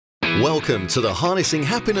Welcome to the Harnessing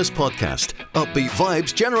Happiness podcast. Upbeat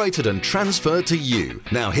vibes generated and transferred to you.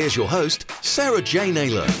 Now here's your host, Sarah J.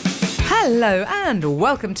 Naylor. Hello and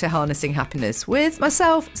welcome to Harnessing Happiness with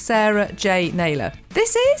myself, Sarah J. Naylor.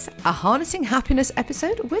 This is a Harnessing Happiness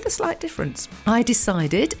episode with a slight difference. I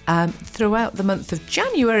decided throughout the month of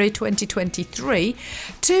January 2023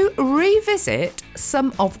 to revisit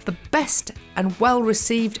some of the best and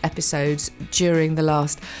well-received episodes during the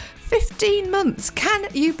last 15 months. Can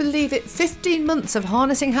you believe it? 15 months of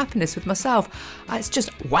Harnessing Happiness with myself. It's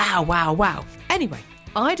just wow. Anyway,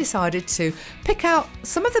 I decided to pick out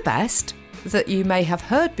some of the best that you may have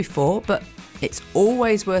heard before, but it's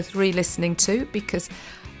always worth re-listening to because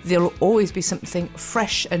there'll always be something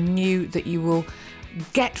fresh and new that you will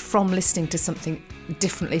get from listening to something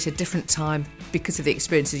differently at a different time because of the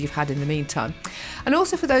experiences you've had in the meantime. And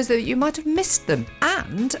also for those that you might have missed them.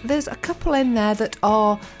 And there's a couple in there that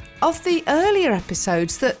are of the earlier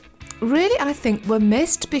episodes that really I think were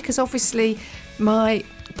missed because obviously my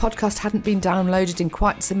podcast hadn't been downloaded in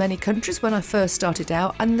quite so many countries when I first started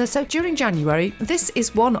out, and so during January this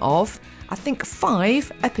is one of I think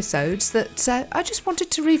 5 episodes that I just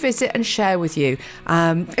wanted to revisit and share with you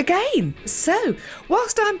again. So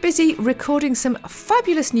whilst I'm busy recording some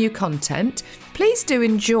fabulous new content, please do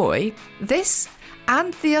enjoy this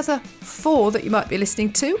and the other 4 that you might be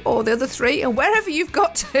listening to, or the other 3, or wherever you've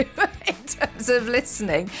got to in terms of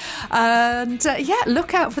listening. And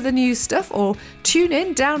look out for the new stuff, or tune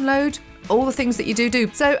in, download, all the things that you do.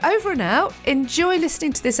 So over and out, enjoy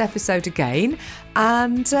listening to this episode again.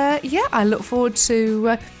 And I look forward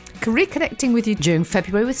to reconnecting with you during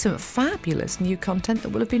February with some fabulous new content that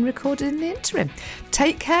will have been recorded in the interim.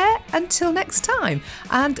 Take care until next time,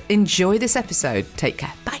 and enjoy this episode. Take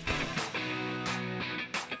care. Bye.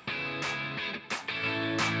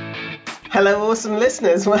 Hello, awesome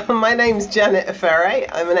listeners. Well, my name's Janet Afere.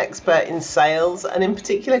 I'm an expert in sales and in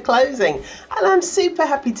particular closing. And I'm super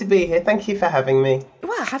happy to be here. Thank you for having me.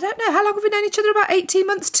 Well, I don't know. How long have we known each other? About 18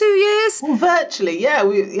 months, 2 years? Well, virtually, yeah.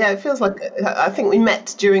 It feels like, I think we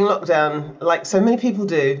met during lockdown, like so many people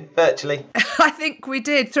do, virtually. I think we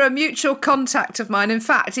did, through a mutual contact of mine. In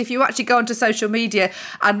fact, if you actually go onto social media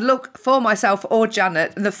and look for myself or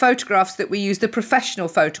Janet, the photographs that we use, the professional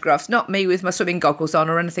photographs, not me with my swimming goggles on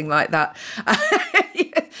or anything like that,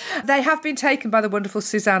 they have been taken by the wonderful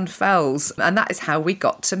Suzanne Fells, and that is how we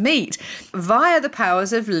got to meet, via the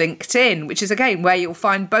powers of LinkedIn, which is, again, where you'll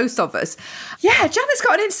find both of us. Yeah, Janet's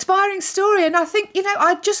got an inspiring story, and I think,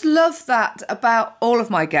 I just love that about all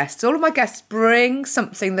of my guests. All of my guests bring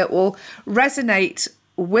something that will resonate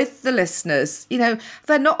with the listeners.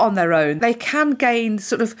 They're not on their own. They can gain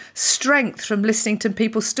sort of strength from listening to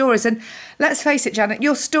people's stories. And let's face it, Janet,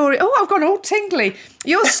 your story, I've gone all tingly.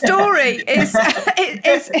 Your story is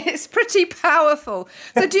it's pretty powerful.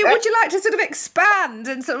 So would you like to sort of expand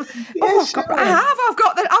and sort of I've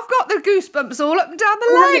got the goosebumps all up and down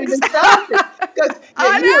the legs.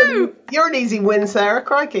 I know. You're an easy win, Sarah,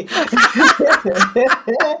 crikey.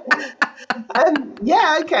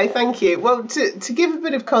 Okay, thank you. Well, to give a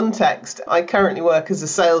bit of context, I currently work as a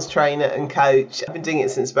sales trainer and coach. I've been doing it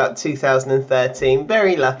since about 2013.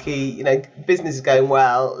 Very lucky, business is going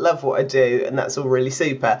well, love what I do, and that's all really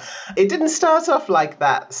super. It didn't start off like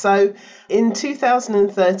that. So in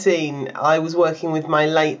 2013, I was working with my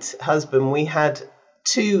late husband. We had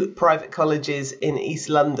 2 private colleges in East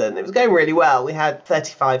London. It was going really well. We had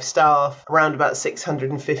 35 staff, around about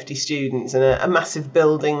 650 students, and a massive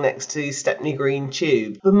building next to Stepney Green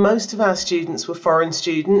Tube. But most of our students were foreign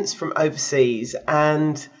students from overseas,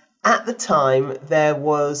 and at the time there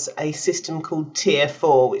was a system called Tier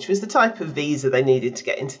 4, which was the type of visa they needed to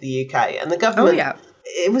get into the UK. And the government...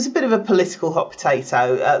 It was a bit of a political hot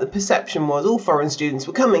potato. The perception was all foreign students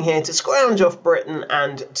were coming here to scrounge off Britain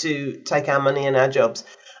and to take our money and our jobs.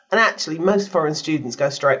 And actually, most foreign students go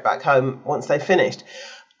straight back home once they've finished.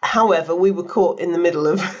 However, we were caught in the middle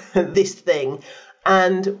of this thing.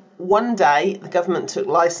 And one day, the government took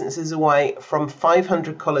licences away from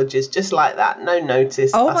 500 colleges, just like that, no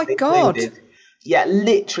notice. Oh, my God. Yeah,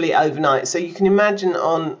 literally overnight. So you can imagine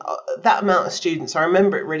on that amount of students, I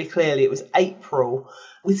remember it really clearly, it was April,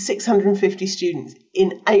 with 650 students.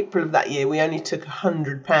 In April of that year, we only took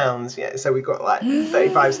 £100. Yeah, so we got like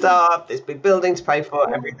 35 staff, this big building to pay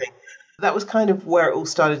for, everything. That was kind of where it all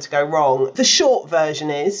started to go wrong. The short version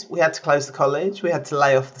is we had to close the college, we had to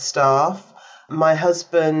lay off the staff. My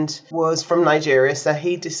husband was from Nigeria, so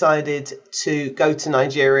he decided to go to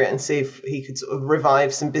Nigeria and see if he could sort of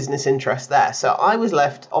revive some business interest there. So I was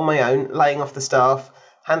left on my own, laying off the staff,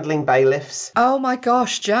 handling bailiffs. Oh my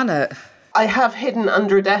gosh, Janet. I have hidden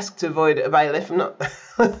under a desk to avoid a bailiff. I'm not.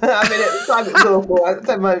 I mean, at the time it was awful. I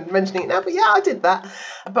don't mind mentioning it now, but yeah, I did that.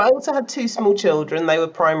 But I also had 2 small children. They were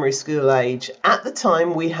primary school age. At the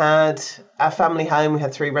time, we had our family home. We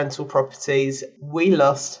had 3 rental properties. We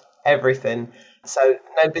lost everything. So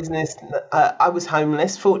no business. I was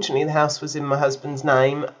homeless. Fortunately, the house was in my husband's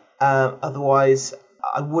name. Otherwise,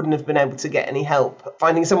 I wouldn't have been able to get any help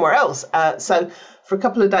finding somewhere else. So for a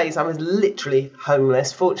couple of days, I was literally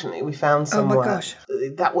homeless. Fortunately, we found somewhere. Oh my gosh.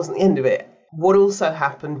 That wasn't the end of it. What also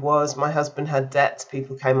happened was my husband had debts.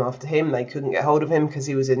 People came after him. They couldn't get hold of him because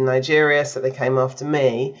he was in Nigeria, so they came after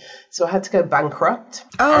me. So I had to go bankrupt.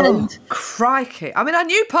 Oh, crikey. I mean, I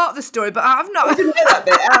knew part of the story, but I've not, I didn't know that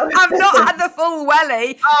bit. I've not had the full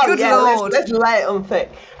welly. Oh, Good yeah, Lord. Let's lay it on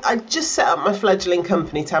thick. I just set up my fledgling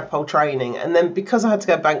company, Tadpole Training, and then because I had to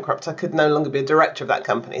go bankrupt, I could no longer be a director of that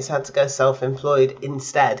company, so I had to go self-employed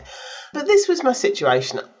instead. But this was my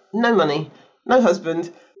situation. No money, no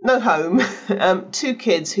husband, no home, 2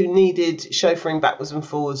 kids who needed chauffeuring backwards and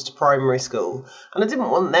forwards to primary school. And I didn't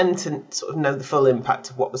want them to sort of know the full impact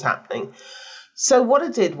of what was happening. So what I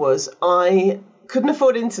did was I couldn't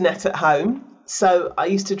afford internet at home. So I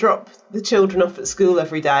used to drop the children off at school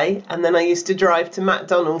every day. And then I used to drive to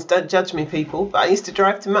McDonald's. Don't judge me, people. But I used to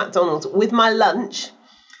drive to McDonald's with my lunch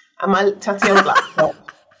and my Tatiana laptop.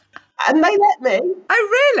 And they let me.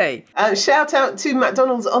 Oh, really? Shout out to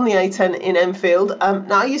McDonald's on the A10 in Enfield.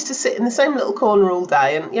 Now, I used to sit in the same little corner all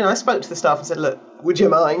day. And, I spoke to the staff and said, look, would you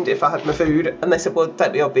mind if I had my food? And they said, well,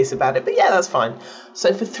 don't be obvious about it. But yeah, that's fine.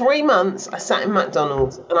 So for 3 months, I sat in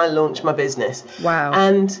McDonald's and I launched my business. Wow.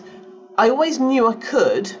 And I always knew I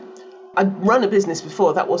could. I'd run a business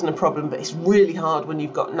before, that wasn't a problem, but it's really hard when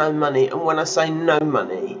you've got no money. And when I say no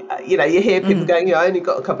money, you hear people going, I only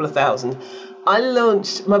got a couple of thousand. I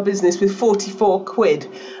launched my business with 44 quid.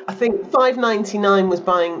 I think $5.99 was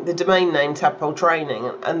buying the domain name Tadpole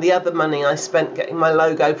Training, and the other money I spent getting my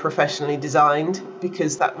logo professionally designed,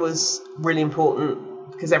 because that was really important,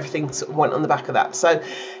 because everything sort of went on the back of that. So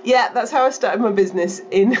yeah, that's how I started my business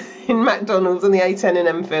in McDonald's on the A10 in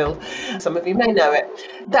Enfield. Some of you may know it.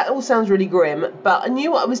 That all sounds really grim, but I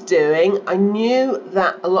knew what I was doing. I knew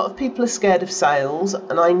that a lot of people are scared of sales,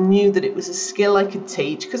 and I knew that it was a skill I could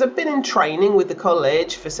teach, because I've been in training with the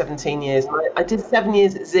college for 17 years. I did 7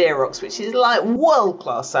 years at Xerox, which is like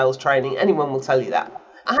world-class sales training. Anyone will tell you that.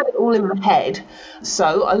 I had it all in my head,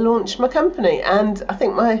 so I launched my company, and I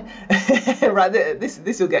think right,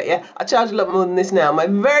 this will get you. I charge a lot more than this now. My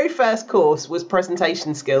very first course was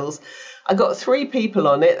presentation skills. I got 3 people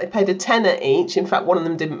on it. They paid a tenner each. In fact, one of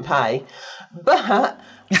them didn't pay, but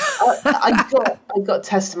I got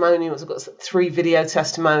testimonials. I got 3 video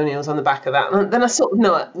testimonials on the back of that, and then I sort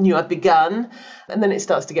of knew I'd begun, and then it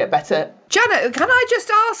starts to get better. Janet, can I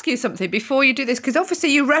just ask you something before you do this? Because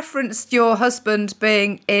obviously you referenced your husband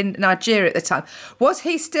being in Nigeria at the time. Was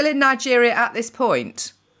he still in Nigeria at this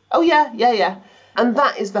point? Oh, yeah. And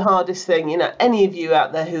that is the hardest thing. Any of you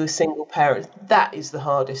out there who are single parents, that is the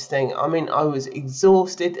hardest thing. I mean, I was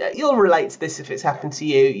exhausted. You'll relate to this if it's happened to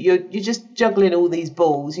you. You're just juggling all these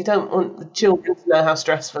balls. You don't want the children to know how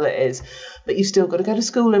stressful it is. But you've still got to go to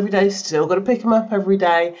school every day, still got to pick them up every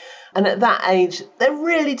day. And at that age, they're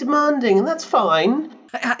really demanding, and that's fine.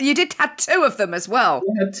 You did have 2 of them as well.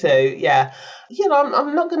 I had 2, yeah.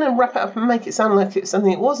 I'm not going to wrap it up and make it sound like it was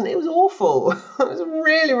something it wasn't. It was awful. It was a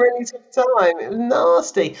really, really tough time. It was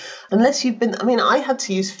nasty. Unless you've been, I had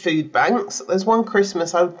to use food banks. There's one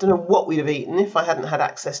Christmas, I don't know what we'd have eaten if I hadn't had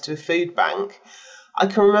access to a food bank. I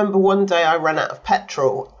can remember one day I ran out of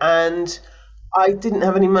petrol, and I didn't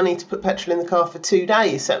have any money to put petrol in the car for 2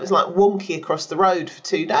 days, so it was like wonky across the road for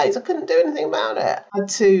 2 days. I couldn't do anything about it. I had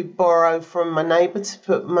to borrow from my neighbour to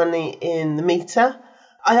put money in the meter.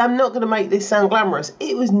 I am not going to make this sound glamorous.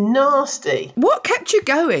 It was nasty. What kept you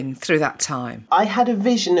going through that time? I had a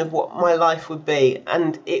vision of what my life would be,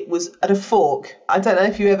 and it was at a fork. I don't know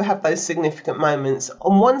if you ever have those significant moments.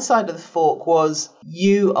 On one side of the fork was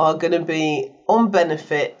you are going to be on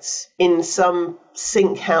benefits in some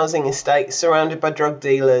sink housing estate surrounded by drug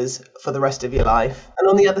dealers for the rest of your life. And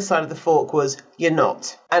on the other side of the fork was you're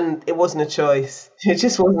not. And it wasn't a choice. It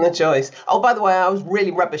just wasn't a choice. Oh, by the way, I was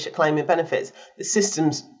really rubbish at claiming benefits. The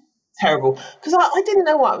system's terrible because I didn't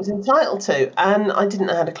know what I was entitled to, and I didn't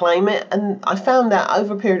know how to claim it. And I found out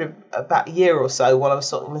over a period of about a year or so while I was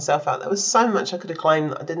sorting myself out. There was so much I could have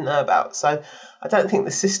claimed that I didn't know about. So I don't think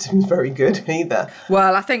the system's very good either.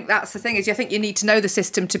 Well, I think that's the thing, is I think you need to know the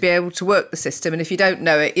system to be able to work the system. And if you don't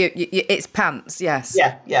know it, it's pants, yes.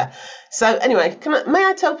 Yeah. So anyway, may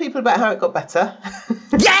I tell people about how it got better?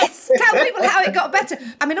 Yes! Tell people how it got better.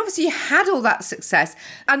 I mean, obviously you had all that success.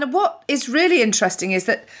 And what is really interesting is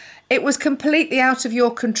that it was completely out of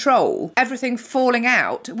your control, everything falling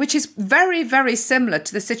out, which is very, very similar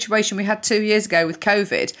to the situation we had 2 years ago with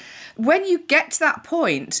COVID. When you get to that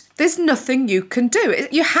point, there's nothing you can do.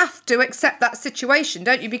 You have to accept that situation,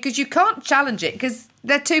 don't you? Because you can't challenge it because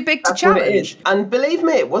they're too big to challenge. What it is. And believe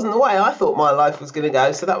me, it wasn't the way I thought my life was going to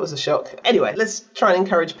go, so that was a shock. Anyway, let's try and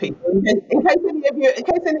encourage people. In case any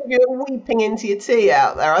of you are weeping into your tea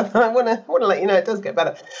out there, I want to let you know it does get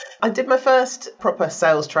better. I did my first proper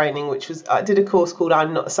sales training, I did a course called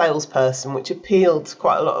I'm Not a Salesperson, which appealed to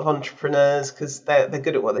quite a lot of entrepreneurs because they're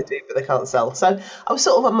good at what they do, but they can't sell. So I was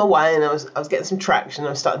sort of on my way, and I was getting some traction. I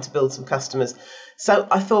was starting to build some customers. So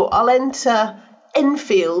I thought I'll enter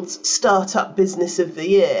Enfield's Startup Business of the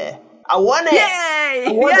Year. I won it!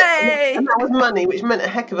 Yay! And that was money, which meant a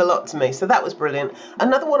heck of a lot to me. So that was brilliant.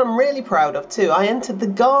 Another one I'm really proud of too, I entered The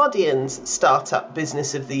Guardian's Startup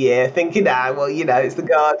Business of the Year, thinking, it's The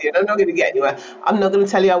Guardian. I'm not going to get anywhere. I'm not going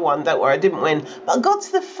to tell you I won. Don't worry, I didn't win. But I got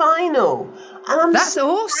to the final. And That's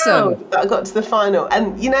awesome. Proud that I got to the final.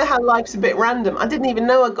 And you know how life's a bit random? I didn't even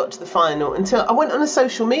know I got to the final until I went on a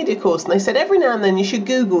social media course, and they said every now and then you should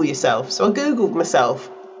Google yourself. So I Googled myself,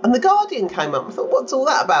 and The Guardian came up. I thought, what's all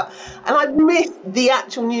that about? And I'd missed the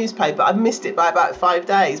actual newspaper. I'd missed it by about 5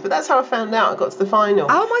 days. But that's how I found out I got to the final.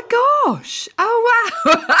 Oh, my gosh. Oh,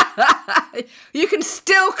 wow. You can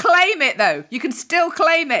still claim it, though. You can still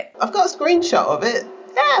claim it. I've got a screenshot of it.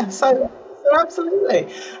 Yeah, so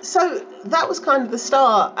absolutely. So that was kind of the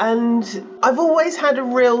start. And I've always had a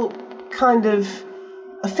real kind of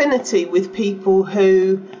affinity with people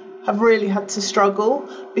who have really had to struggle,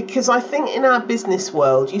 because I think in our business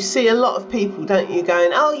world you see a lot of people, don't you,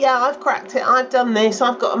 going, oh yeah, I've cracked it, I've done this,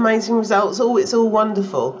 I've got amazing results, oh, it's all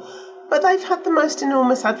wonderful. But they've had the most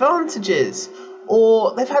enormous advantages,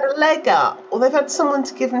 or they've had a leg up, or they've had someone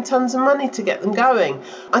to give them tons of money to get them going.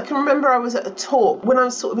 I can remember I was at a talk when I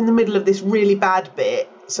was sort of in the middle of this really bad bit.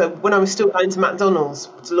 So when I was still going to McDonald's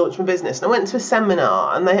to launch my business, and I went to a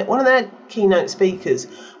seminar, and one of their keynote speakers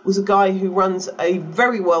was a guy who runs a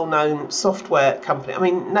very well-known software company. I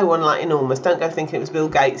mean, no one like enormous. Don't go thinking it was Bill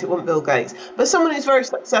Gates. It wasn't Bill Gates. But someone who's very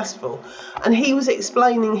successful. And he was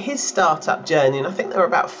explaining his startup journey, and I think there were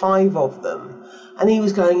about 5 of them. And he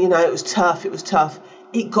was going, it was tough.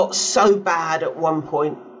 It got so bad at one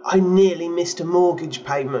point, I nearly missed a mortgage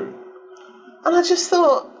payment. And I just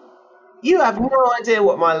thought, you have no idea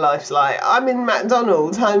what my life's like. I'm in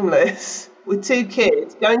McDonald's, homeless, with 2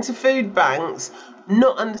 kids, going to food banks,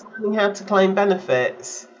 not understanding how to claim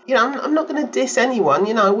benefits. I'm not going to diss anyone.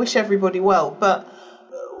 I wish everybody well, but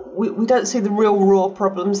we don't see the real raw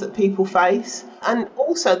problems that people face. And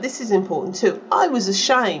also, this is important too, I was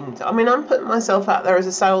ashamed. I mean, I'm putting myself out there as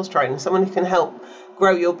a sales trainer, someone who can help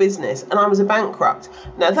grow your business, and I was a bankrupt.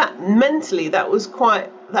 Now, that mentally, that was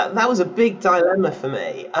a big dilemma for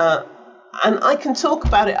me. And I can talk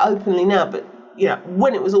about it openly now, but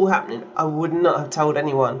when it was all happening, I would not have told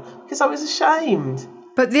anyone because I was ashamed.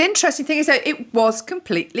 But the interesting thing is that it was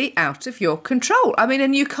completely out of your control. I mean,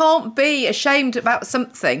 and you can't be ashamed about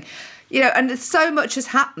something, and so much has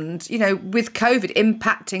happened, with COVID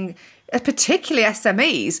impacting particularly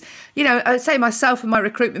SMEs. I would say myself and my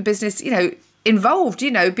recruitment business, involved,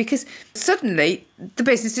 because suddenly the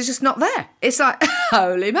business is just not there. It's like,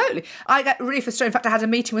 holy moly. I get really frustrated. In fact, I had a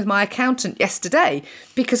meeting with my accountant yesterday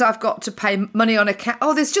because I've got to pay money on account.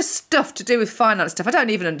 Oh, there's just stuff to do with finance stuff. I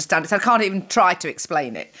don't even understand it, so I can't even try to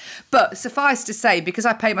explain it. But suffice to say, because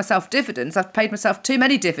I pay myself dividends, I've paid myself too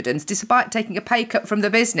many dividends despite taking a pay cut from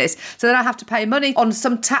the business. So then I have to pay money on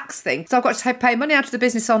some tax thing. So I've got to pay money out of the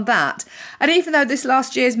business on that. And even though this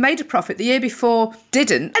last year's made a profit, the year before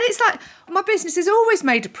didn't. And it's like, my business has always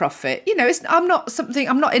made a profit. I'm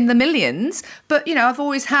not in the millions, but, I've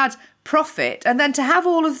always had profit. And then to have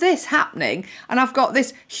all of this happening, and I've got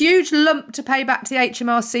this huge lump to pay back to the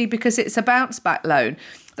HMRC because it's a bounce back loan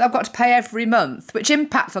that I've got to pay every month, which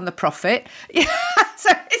impacts on the profit. So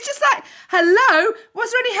it's just like, hello,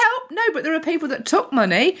 was there any help? No, but there are people that took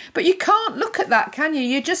money, but you can't look at that, can you?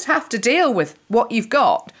 You just have to deal with what you've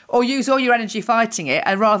got or use all your energy fighting it,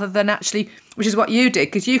 and rather than actually, which is what you did,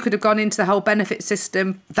 because you could have gone into the whole benefit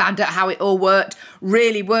system, found out how it all worked,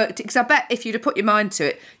 really worked. Because I bet if you'd have put your mind to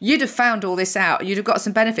it, you'd have found all this out, you'd have got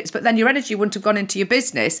some benefits, but then your energy wouldn't have gone into your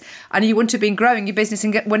business and you wouldn't have been growing your business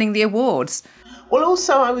and winning the awards. Well,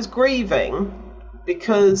 also I was grieving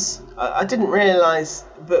because I didn't realise,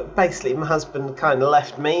 but basically my husband kind of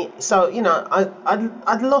left me. So, you know,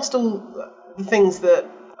 I'd lost all the things that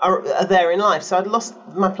are there in life. So I'd lost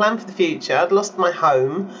my plan for the future. I'd lost my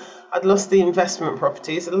home. I'd lost the investment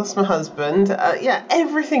properties. I'd lost my husband.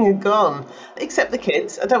 Everything had gone except the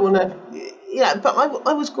kids. I don't want to, but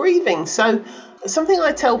I was grieving. So something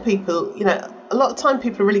I tell people, you know, a lot of time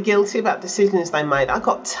people are really guilty about decisions they made. I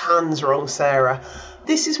got tons wrong, Sarah.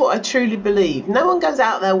 This is what I truly believe. No one goes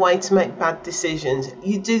out their way to make bad decisions.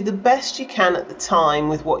 You do the best you can at the time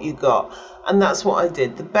with what you got. And that's what I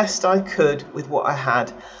did, the best I could with what I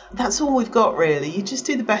had. That's all we've got, really. You just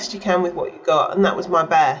do the best you can with what you got, and that was my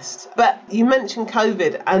best. But you mentioned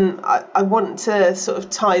COVID, and I want to sort of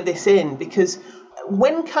tie this in, because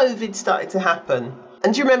when COVID started to happen,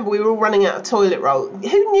 and do you remember we were all running out of toilet roll?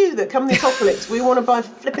 Who knew that come the apocalypse we want to buy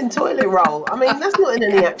flipping toilet roll? I mean, that's not in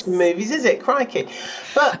any action movies, is it? Crikey.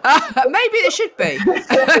 But maybe it should be.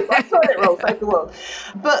 Toilet roll, save the world.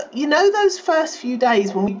 But you know those first few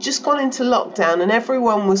days when we'd just gone into lockdown and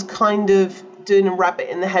everyone was kind of doing a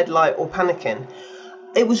rabbit in the headlight or panicking?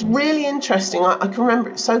 It was really interesting. I can remember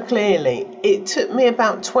it so clearly. It took me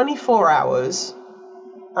about 24 hours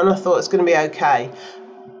and I thought it's going to be okay,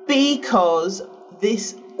 because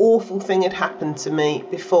this awful thing had happened to me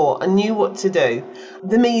before. I knew what to do.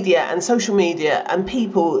 The media and social media and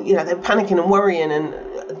people, you know, they were panicking and worrying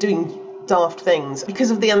and doing daft things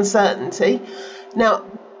because of the uncertainty. Now,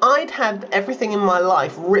 I'd had everything in my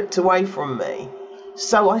life ripped away from me.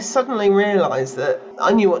 So I suddenly realised that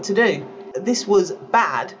I knew what to do. This was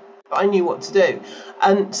bad, but I knew what to do.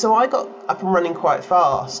 And so I got up and running quite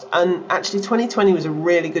fast. And actually 2020 was a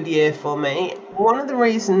really good year for me. One of the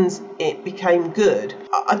reasons it became good,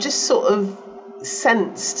 I just sort of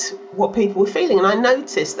sensed what people were feeling. And I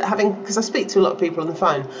noticed that because I speak to a lot of people on the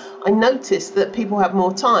phone, I noticed that people have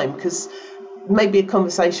more time, because maybe a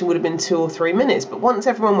conversation would have been 2 or 3 minutes, but once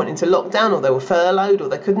everyone went into lockdown, or they were furloughed, or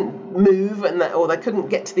they couldn't move, or they couldn't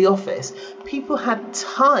get to the office, people had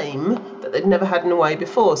time that they'd never had in a way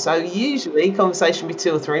before. So usually conversation would be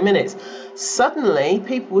 2 or 3 minutes. Suddenly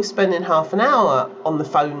people were spending half an hour on the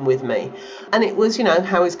phone with me, and it was, you know,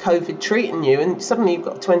 how is COVID treating you? And suddenly you've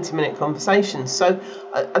got a 20-minute conversation. So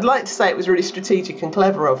I'd like to say it was really strategic and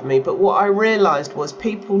clever of me, but what I realised was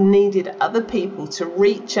people needed other people to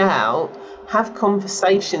reach out, have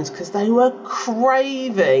conversations, because they were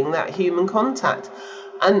craving that human contact.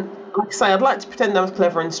 And like I say, I'd like to pretend I was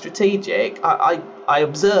clever and strategic. I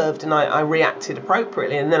observed and I reacted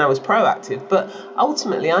appropriately, and then I was proactive. But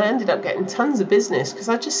ultimately, I ended up getting tons of business because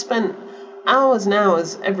I just spent hours and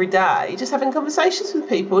hours every day just having conversations with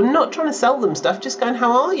people and not trying to sell them stuff, just going,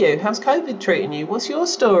 how are you? How's COVID treating you? What's your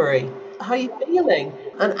story? How are you feeling?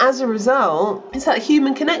 And as a result, it's that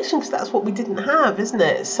human connection, because that's what we didn't have, isn't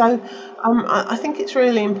it? So I think it's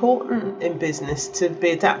really important in business to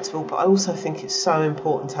be adaptable, but I also think it's so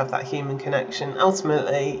important to have that human connection.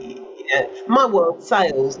 Ultimately, my world,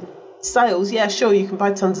 sales, yeah, sure, you can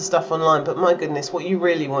buy tons of stuff online, but my goodness, what you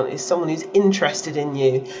really want is someone who's interested in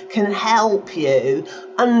you, can help you,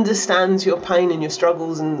 understands your pain and your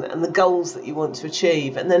struggles and the goals that you want to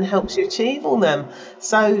achieve, and then helps you achieve all them.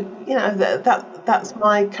 So, you know, that's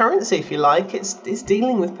my currency, if you like. It's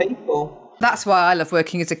dealing with people. That's why I love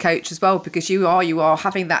working as a coach as well, because you are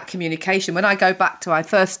having that communication. When I go back to, I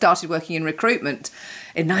first started working in recruitment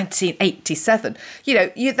in 1987,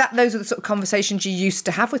 those are the sort of conversations you used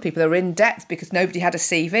to have with people. They were in depth because nobody had a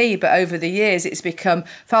CV, but over the years it's become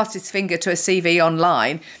fastest finger to a CV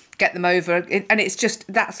online, get them over, and it's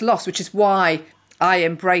just, that's lost, which is why I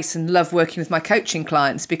embrace and love working with my coaching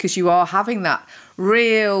clients, because you are having that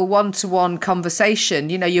real one-to-one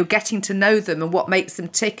conversation. You know, you're getting to know them and what makes them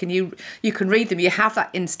tick, and you can read them. You have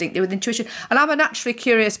that instinct with intuition. And I'm a naturally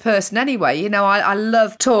curious person anyway. You know, I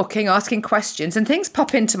love talking, asking questions, and things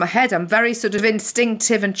pop into my head. I'm very sort of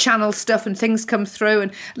instinctive and channel stuff, and things come through.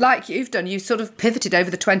 And like you've done, you sort of pivoted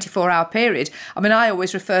over the 24-hour period. I mean, I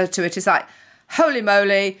always refer to it as like, holy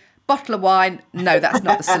moly, bottle of wine. No, that's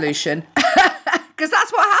not the solution. Because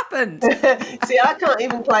that's what happened. See, I can't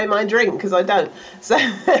even play my drink because I don't. So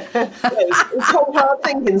it's cold hard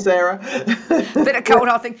thinking, Sarah. Bit of cold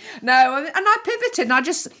hard thinking. No, and I pivoted and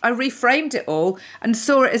I reframed it all and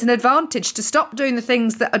saw it as an advantage to stop doing the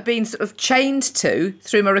things that I'd been sort of chained to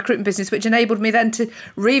through my recruitment business, which enabled me then to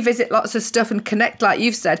revisit lots of stuff and connect, like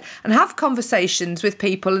you've said, and have conversations with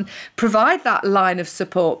people and provide that line of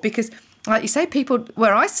support. Because like you say, people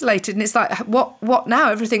were isolated, and it's like, what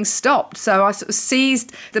now? Everything's stopped. So I sort of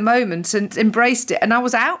seized the moment and embraced it. And I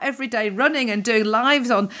was out every day running and doing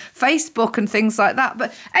lives on Facebook and things like that.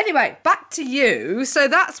 But anyway, back to you. So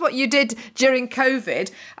that's what you did during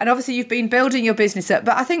COVID. And obviously you've been building your business up.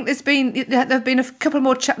 But I think there have been a couple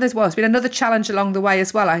more, there's been another challenge along the way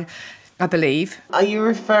as well, I believe. Are you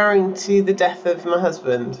referring to the death of my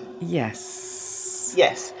husband? Yes.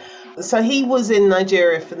 Yes. So he was in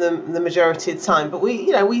Nigeria for the majority of the time, but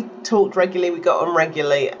we talked regularly, we got on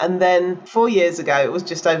regularly. And then 4 years ago, it was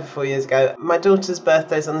just over 4 years ago, my daughter's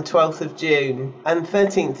birthday's on the 12th of June, and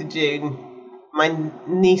 13th of June, my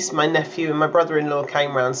niece, my nephew and my brother-in-law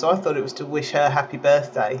came round. So I thought it was to wish her happy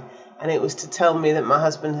birthday. And it was to tell me that my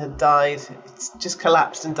husband had died. It's just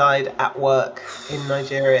collapsed and died at work in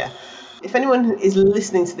Nigeria. If anyone is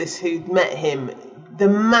listening to this who'd met him, the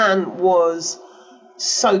man was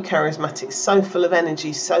so charismatic, so full of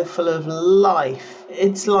energy, so full of life.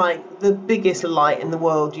 It's like the biggest light in the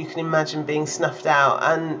world you can imagine being snuffed out.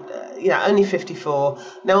 And, only 54.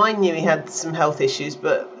 Now, I knew he had some health issues,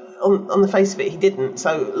 but on the face of it, he didn't.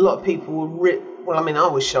 So a lot of people were, I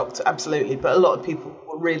was shocked, absolutely, but a lot of people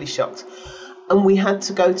were really shocked. And we had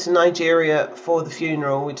to go to Nigeria for the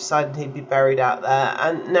funeral. We decided he'd be buried out there.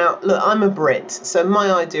 And now, look, I'm a Brit, so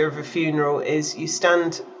my idea of a funeral is you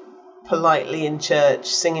stand politely in church,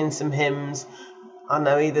 singing some hymns. I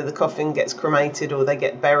know either the coffin gets cremated or they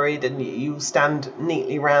get buried, and you stand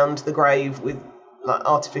neatly round the grave with like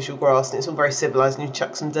artificial grass, and it's all very civilised, and you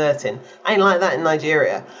chuck some dirt in. Ain't like that in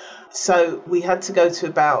Nigeria. So we had to go to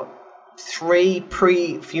about 3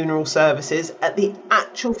 pre-funeral services. At the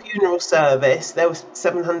actual funeral service, there was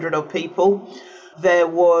 700 odd people. There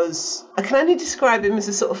was, I can only describe him as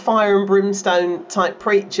a sort of fire and brimstone type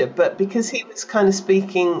preacher, but because he was kind of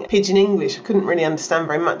speaking pidgin English, I couldn't really understand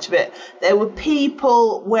very much of it. There were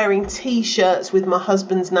people wearing T-shirts with my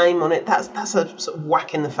husband's name on it. That's a sort of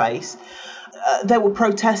whack in the face. There were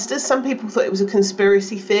protesters. Some people thought it was a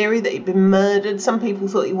conspiracy theory that he'd been murdered. Some people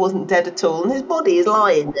thought he wasn't dead at all. And his body is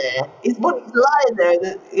lying there. His body's lying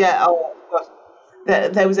there.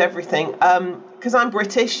 There was everything. Because I'm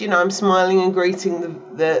British, I'm smiling and greeting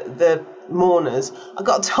the mourners. I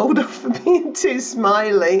got told off for being too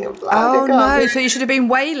smiley. Oh, no. So you should have been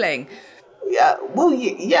wailing. Yeah, well,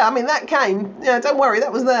 that came. Yeah, don't worry,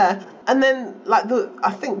 that was there. And then,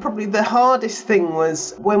 I think probably the hardest thing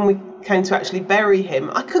was when we came to actually bury him.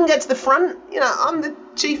 I couldn't get to the front. I'm the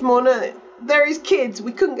chief mourner. There are his kids.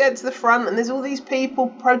 We couldn't get to the front, and there's all these people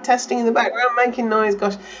protesting in the background, making noise.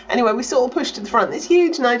 Gosh. Anyway, we sort of pushed to the front. This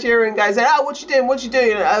huge Nigerian guy said, "Oh, what you doing? What you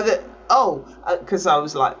doing?" Because I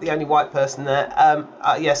was like the only white person there.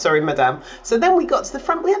 Sorry, madame. So then we got to the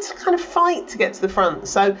front. We had to kind of fight to get to the front.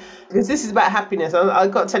 So, because this is about happiness,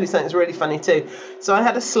 I've got to tell you something that's really funny too. So I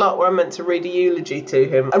had a slot where I meant to read a eulogy to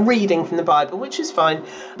him, a reading from the Bible, which was fine.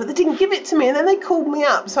 But they didn't give it to me, and then they called me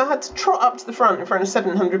up. So I had to trot up to the front in front of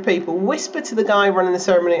 700 people, whisper to the guy running the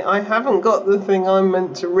ceremony, "I haven't got the thing I'm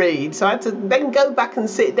meant to read." So I had to then go back and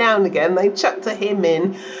sit down again. They chucked a hymn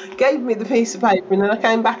in, gave me the piece of paper, and then I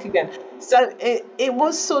came back again. So it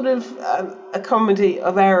was sort of a comedy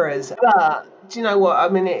of errors. But do you know what? I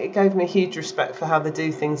mean, it gave me a huge respect for how they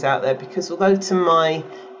do things out there, because although to my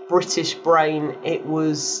British brain it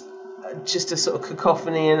was just a sort of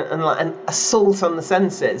cacophony and like an assault on the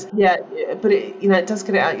senses. Yeah, but it does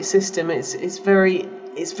get it out of your system. It's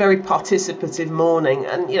very participative mourning,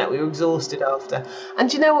 and we were exhausted after. And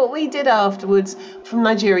do you know what we did afterwards? From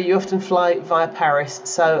Nigeria, you often fly via Paris,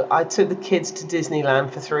 so I took the kids to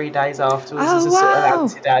Disneyland for 3 days afterwards as a sort of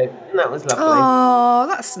antidote, and that was lovely. Oh,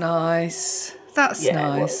 that's nice. That's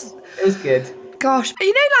nice. It was good. Gosh,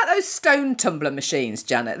 like those stone tumbler machines,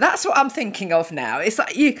 Janet, that's what I'm thinking of now. It's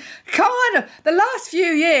like you kind of, the last few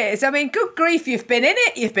years, I mean, good grief, you've been in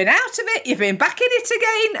it, you've been out of it, you've been back in it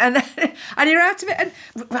again, and you're out of it. And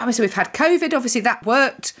obviously we've had COVID, obviously that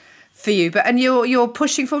worked for you, and you're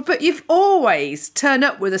pushing forward, but you've always turned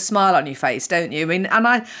up with a smile on your face, don't you?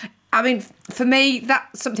 I mean, for me,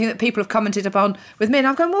 that's something that people have commented upon with me. And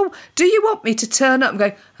I'm going, well, do you want me to turn up and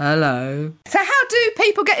go, hello? So how do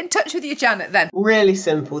people get in touch with you, Janet, then? Really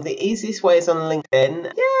simple. The easiest way is on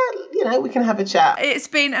LinkedIn. Yeah, we can have a chat. It's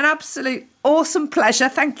been an absolute awesome pleasure.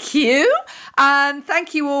 Thank you. And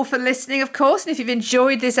thank you all for listening, of course. And if you've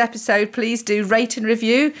enjoyed this episode, please do rate and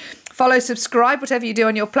review. Follow, subscribe, whatever you do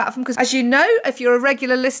on your platform, because as you know, if you're a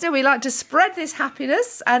regular listener, we like to spread this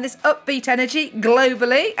happiness and this upbeat energy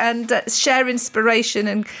globally and share inspiration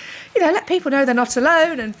and, let people know they're not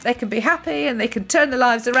alone and they can be happy and they can turn their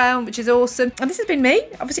lives around, which is awesome. And this has been me,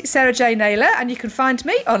 obviously Sarah J. Naylor, and you can find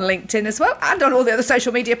me on LinkedIn as well and on all the other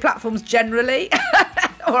social media platforms generally.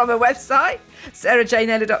 or on my website,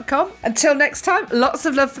 sarahjnaylor.com. Until next time, lots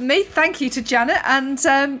of love from me. Thank you to Janet, and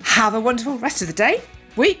have a wonderful rest of the day,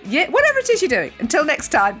 week, year, whatever it is you're doing. Until next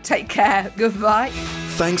time, take care. Goodbye.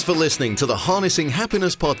 Thanks for listening to the Harnessing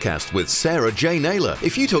Happiness podcast with Sarah J. Naylor.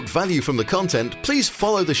 If you took value from the content, please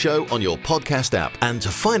follow the show on your podcast app. And to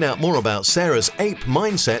find out more about Sarah's APE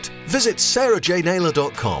mindset, visit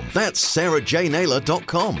sarahjnaylor.com. That's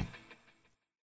sarahjnaylor.com.